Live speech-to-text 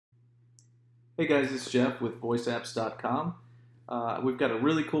Hey guys, it's Jeff with voiceapps.com. We've got a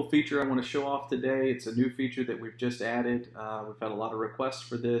really cool feature I want to show off today. It's a new feature that we've just added. We've had a lot of requests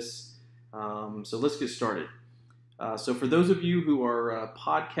for this, so let's get started. So for those of you who are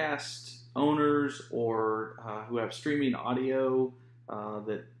podcast owners or who have streaming audio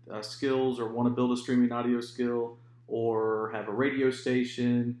skills or want to build a streaming audio skill or have a radio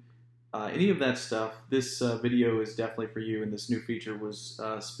station, any of that stuff, this video is definitely for you, and this new feature was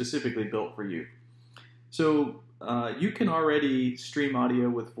specifically built for you. So you can already stream audio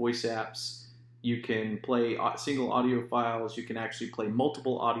with voice apps. You can play single audio files. You can actually play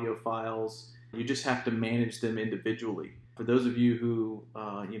multiple audio files. You just have to manage them individually. For those of you who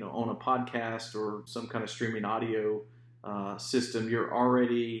own a podcast or some kind of streaming audio system, you're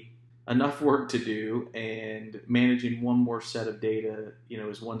already enough work to do, and managing one more set of data,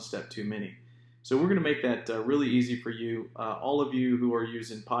 is one step too many. So we're going to make that really easy for you. All of you who are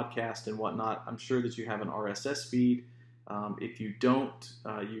using podcast and whatnot, I'm sure that you have an RSS feed. If you don't,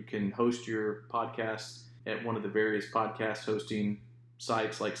 you can host your podcast at one of the various podcast hosting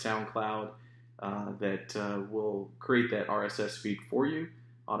sites like SoundCloud that will create that RSS feed for you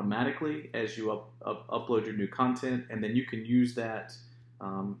automatically as you upload your new content, and then you can use that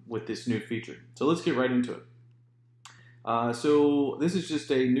with this new feature. So let's get right into it. So this is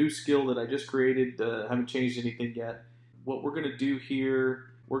just a new skill that I just created. Haven't changed anything yet. What we're going to do here,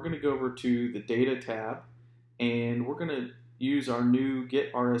 we're going to go over to the Data tab, and we're going to use our new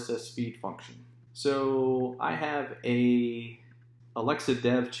Get RSS Feed function. So I have a Alexa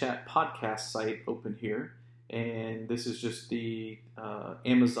Dev Chat podcast site open here, and this is just the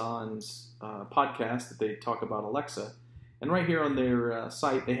Amazon's podcast that they talk about Alexa. And right here on their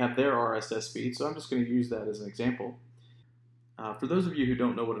site, they have their RSS feed, so I'm just going to use that as an example. For those of you who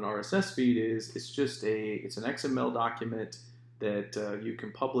don't know what an RSS feed is, it's an XML document that you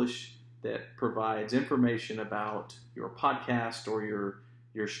can publish that provides information about your podcast or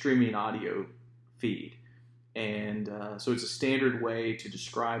your streaming audio feed. And so it's a standard way to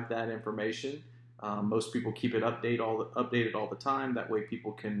describe that information. Most people keep it updated all the time. That way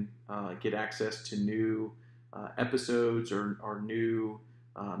people can get access to new episodes or new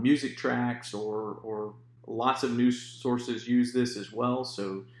music tracks, or lots of news sources use this as well.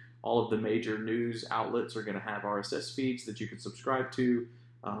 So all of the major news outlets are going to have RSS feeds that you can subscribe to,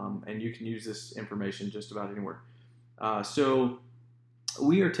 and you can use this information just about anywhere. So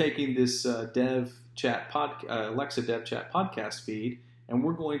we are taking this Alexa Dev Chat podcast feed, and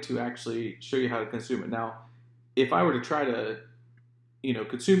we're going to actually show you how to consume it. Now, if I were to try to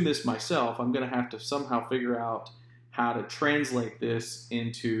consume this myself, I'm going to have to somehow figure out how to translate this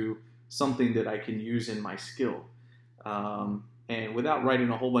into something that I can use in my skill. And without writing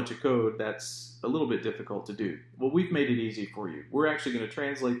a whole bunch of code, that's a little bit difficult to do. Well, we've made it easy for you. We're actually going to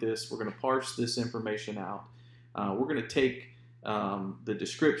translate this. We're going to parse this information out. We're going to take the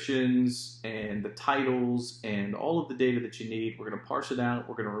descriptions and the titles and all of the data that you need. We're going to parse it out.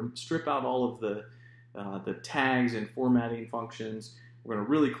 We're going to strip out all of the tags and formatting functions. We're going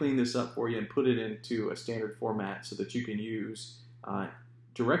to really clean this up for you and put it into a standard format so that you can use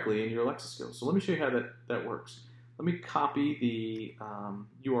directly in your Alexa skills. So let me show you how that works. Let me copy the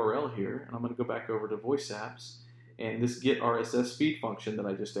URL here, and I'm going to go back over to Voice Apps, and this Get RSS Feed function that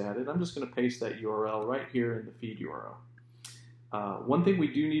I just added, I'm just going to paste that URL right here in the feed URL. One thing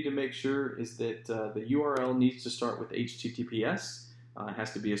we do need to make sure is that the URL needs to start with HTTPS. It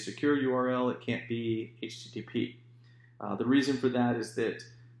has to be a secure URL. It can't be HTTP. The reason for that is that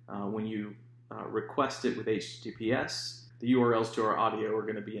when you request it with HTTPS, the URLs to our audio are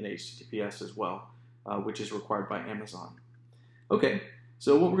going to be in HTTPS as well, which is required by Amazon. Okay,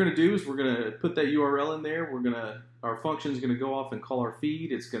 so what we're going to do is we're going to put that URL in there. Our function is going to go off and call our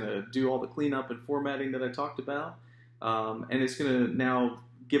feed. It's going to do all the cleanup and formatting that I talked about, and it's going to now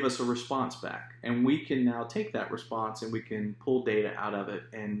give us a response back. And we can now take that response and we can pull data out of it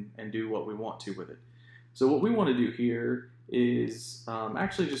and do what we want to with it. So what we want to do here is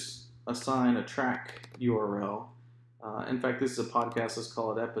actually just assign a track URL. In fact, this is a podcast. Let's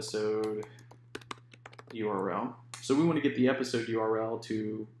call it episode URL. So we want to get the episode URL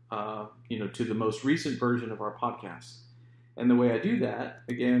to the most recent version of our podcast. And the way I do that,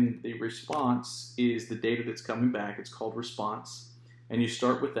 again, the response is the data that's coming back. It's called response, and you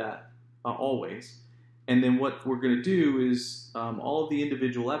start with that always. And then what we're going to do is all of the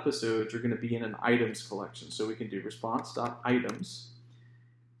individual episodes are going to be in an items collection. So we can do response.items.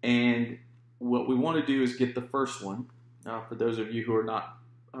 And what we want to do is get the first one. For those of you who are not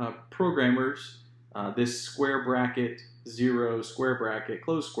programmers, this square bracket, 0, square bracket,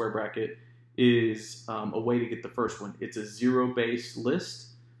 close square bracket is a way to get the first one. It's a zero-based list.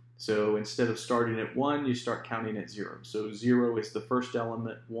 So instead of starting at 1, you start counting at 0. So 0 is the first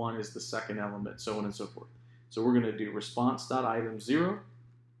element, 1 is the second element, so on and so forth. So we're going to do response.item0,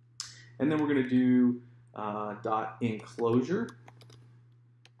 and then we're going to do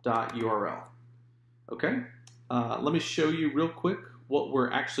 .enclosure.url. Okay, let me show you real quick what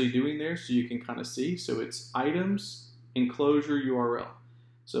we're actually doing there so you can kind of see. So it's items, enclosure, URL.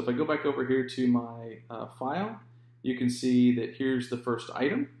 So if I go back over here to my file, you can see that here's the first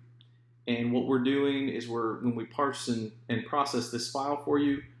item. And what we're doing is when we parse and process this file for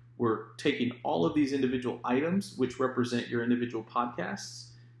you, we're taking all of these individual items, which represent your individual podcasts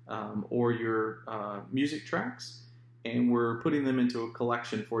or your music tracks, and we're putting them into a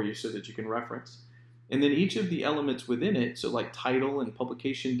collection for you so that you can reference. And then each of the elements within it, so like title and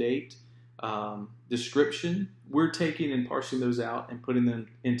publication date, description, we're taking and parsing those out and putting them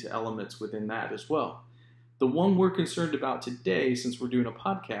into elements within that as well. The one we're concerned about today, since we're doing a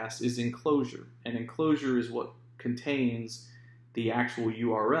podcast, is enclosure. And enclosure is what contains the actual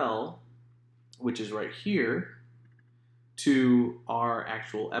URL, which is right here, to our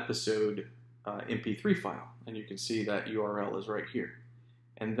actual episode MP3 file. And you can see that URL is right here.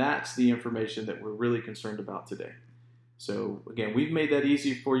 And that's the information that we're really concerned about today. So again, we've made that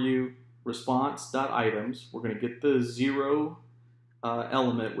easy for you. Response.items, we're going to get the 0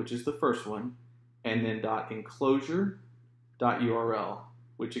 element, which is the first one, and then .enclosure.url,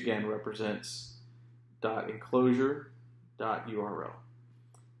 which again represents .enclosure.url.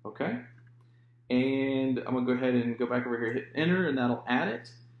 Okay? And I'm going to go ahead and go back over here, hit enter, and that'll add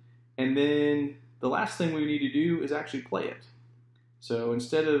it. And then the last thing we need to do is actually play it. So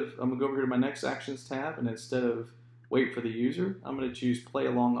instead of, I'm going to go over here to my next actions tab, and instead of wait for the user, I'm going to choose play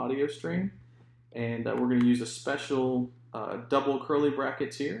along audio stream. And we're going to use a special double curly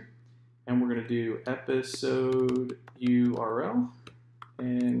brackets here. And we're going to do episode URL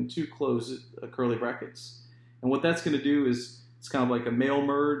and 2 close curly brackets. And what that's going to do is it's kind of like a mail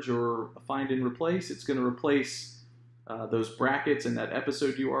merge or a find and replace. It's going to replace those brackets and that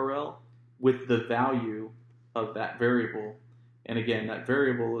episode URL with the value of that variable. And again, that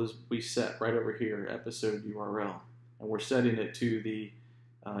variable is we set right over here, episode URL. And we're setting it to the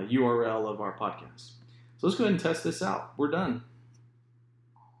URL of our podcast. So let's go ahead and test this out. We're done.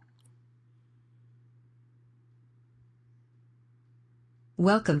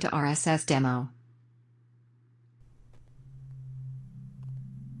 Welcome to RSS Demo.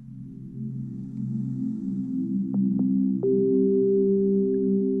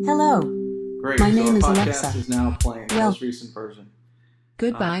 Hello. Great. My so name our is podcast Alexa. is now playing the most recent version.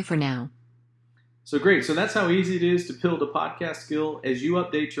 Goodbye for now. So great. So that's how easy it is to build a podcast skill. As you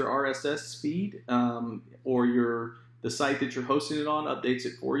update your RSS feed or the site that you're hosting it on updates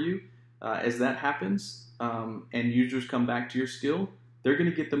it for you. As that happens and users come back to your skill, they're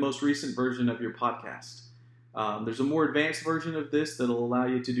going to get the most recent version of your podcast. There's a more advanced version of this that'll allow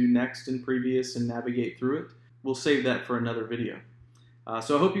you to do next and previous and navigate through it. We'll save that for another video.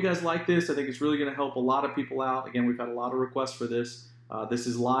 So I hope you guys like this. I think it's really going to help a lot of people out. Again, we've had a lot of requests for this. This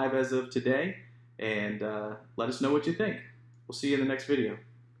is live as of today, and let us know what you think. We'll see you in the next video.